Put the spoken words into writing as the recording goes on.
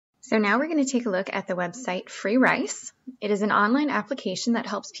So now we're going to take a look at the website Free Rice. It is an online application that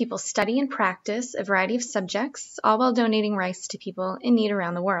helps people study and practice a variety of subjects, all while donating rice to people in need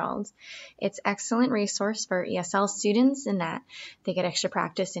around the world. It's an excellent resource for ESL students in that they get extra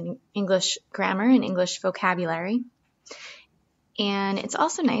practice in English grammar and English vocabulary. And it's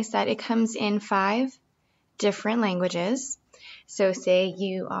also nice that it comes in 5 different languages. So say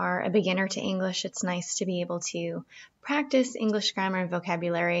you are a beginner to English, it's nice to be able to practice English grammar and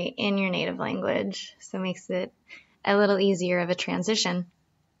vocabulary in your native language. So it makes it a little easier of a transition.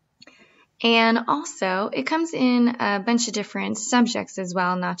 And also, it comes in a bunch of different subjects as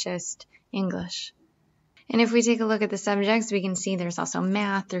well, not just English. And if we take a look at the subjects, we can see there's also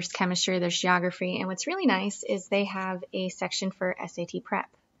math, there's chemistry, there's geography. And what's really nice is they have a section for SAT prep,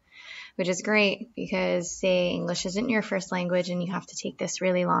 which is great because, say, English isn't your first language and you have to take this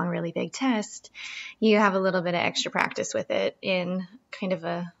really long, really big test, you have a little bit of extra practice with it in kind of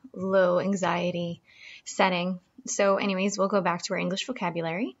a low anxiety setting. So anyways, we'll go back to our English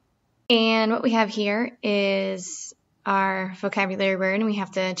vocabulary. And what we have here is our vocabulary word, and we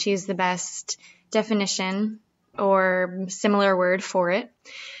have to choose the best definition or similar word for it.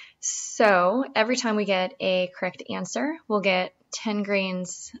 So every time we get a correct answer, we'll get 10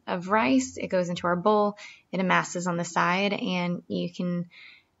 grains of rice. It goes into our bowl, it amasses on the side, and you can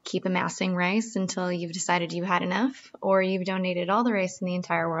keep amassing rice until you've decided you've had enough or you've donated all the rice in the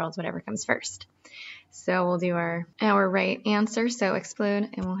entire world, whatever comes first. So we'll do our right answer, so explode,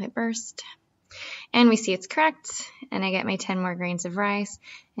 and we'll hit burst. And we see it's correct, and I get my 10 more grains of rice,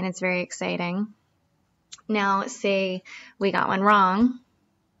 and it's very exciting. Now, say we got one wrong.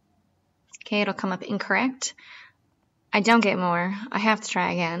 Okay, it'll come up incorrect. I don't get more. I have to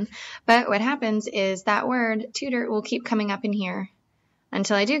try again. But what happens is that word, tutor, will keep coming up in here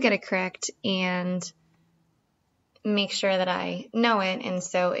until I do get it correct and make sure that I know it. And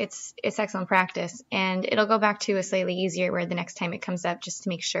so it's excellent practice. And it'll go back to a slightly easier word the next time it comes up just to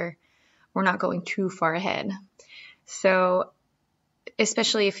make sure we're not going too far ahead. So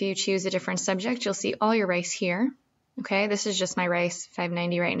especially if you choose a different subject, you'll see all your rice here. Okay, this is just my rice,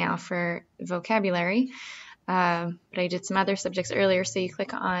 $5.90 right now for vocabulary. But I did some other subjects earlier, so you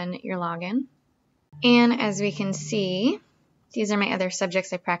click on your login. And as we can see, these are my other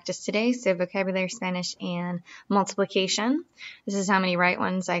subjects I practiced today, so vocabulary, Spanish, and multiplication. This is how many right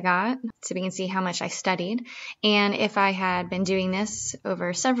ones I got, so we can see how much I studied. And if I had been doing this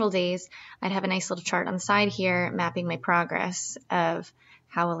over several days, I'd have a nice little chart on the side here mapping my progress of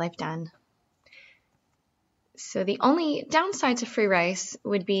how well I've done. So the only downside to Free Rice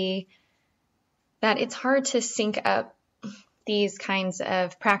would be that it's hard to sync up these kinds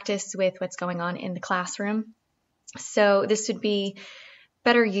of practice with what's going on in the classroom. So this would be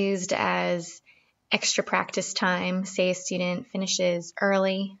better used as extra practice time. Say a student finishes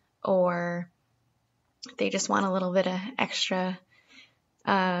early or they just want a little bit of extra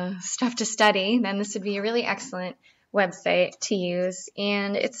stuff to study, then this would be a really excellent website to use.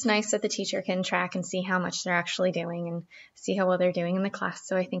 And it's nice that the teacher can track and see how much they're actually doing and see how well they're doing in the class.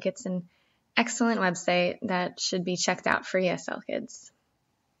 So I think it's an excellent website that should be checked out for ESL kids.